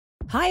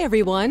Hi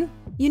everyone!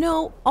 You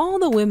know, all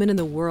the women in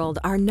the world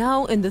are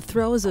now in the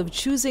throes of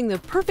choosing the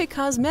perfect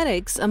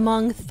cosmetics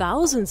among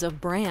thousands of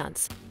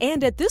brands.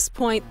 And at this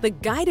point, the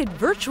guided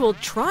virtual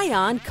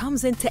try-on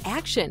comes into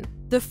action.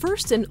 The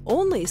first and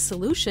only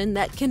solution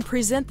that can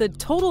present the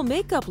total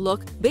makeup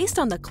look based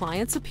on the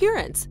client's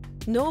appearance.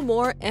 No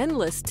more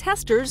endless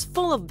testers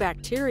full of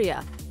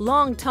bacteria,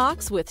 long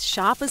talks with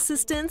shop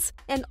assistants,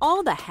 and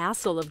all the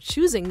hassle of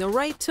choosing the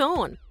right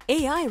tone.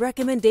 AI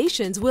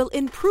recommendations will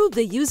improve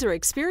the user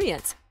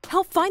experience,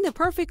 help find the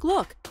perfect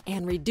look,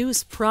 and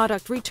reduce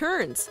product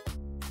returns.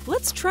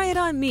 Let's try it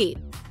on me.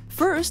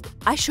 First,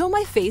 I show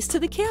my face to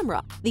the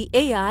camera. The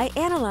AI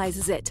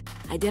analyzes it,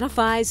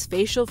 identifies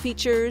facial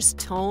features,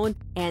 tone,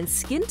 and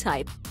skin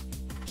type.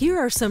 Here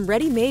are some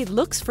ready-made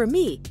looks for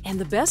me, and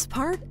the best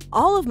part,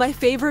 all of my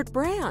favorite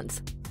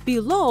brands.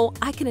 Below,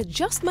 I can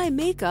adjust my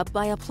makeup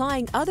by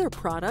applying other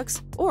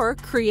products or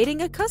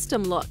creating a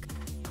custom look.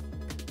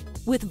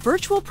 With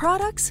virtual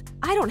products,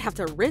 I don't have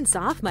to rinse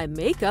off my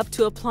makeup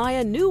to apply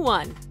a new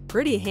one.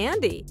 Pretty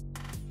handy.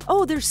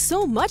 Oh, there's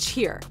so much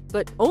here,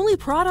 but only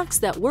products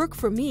that work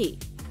for me.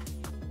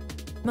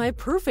 My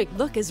perfect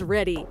look is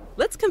ready.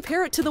 Let's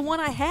compare it to the one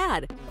I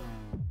had.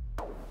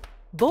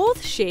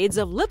 Both shades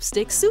of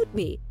lipstick suit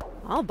me.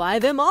 I'll buy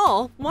them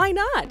all. Why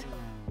not?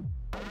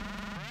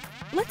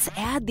 Let's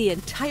add the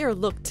entire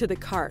look to the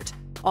cart.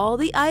 All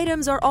the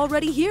items are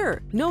already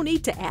here. No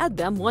need to add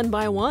them one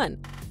by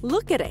one.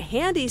 Look at a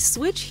handy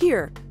switch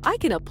here. I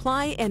can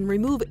apply and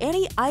remove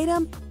any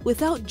item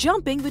without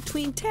jumping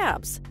between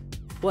tabs.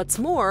 What's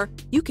more,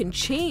 you can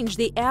change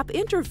the app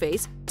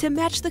interface to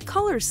match the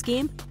color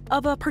scheme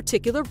of a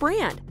particular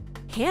brand.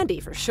 Handy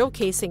for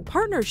showcasing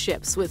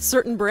partnerships with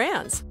certain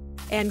brands.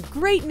 And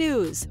great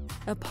news!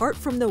 Apart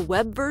from the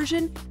web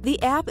version,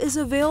 the app is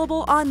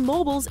available on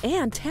mobiles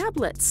and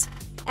tablets.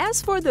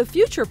 As for the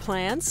future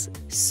plans,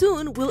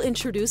 soon we'll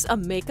introduce a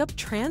makeup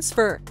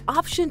transfer,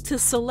 option to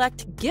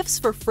select gifts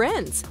for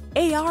friends,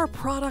 AR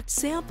product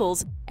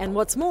samples, and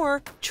what's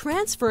more,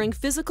 transferring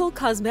physical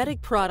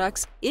cosmetic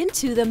products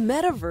into the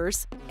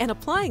metaverse and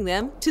applying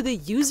them to the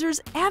user's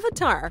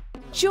avatar.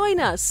 Join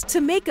us to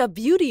make a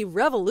beauty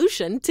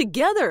revolution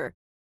together!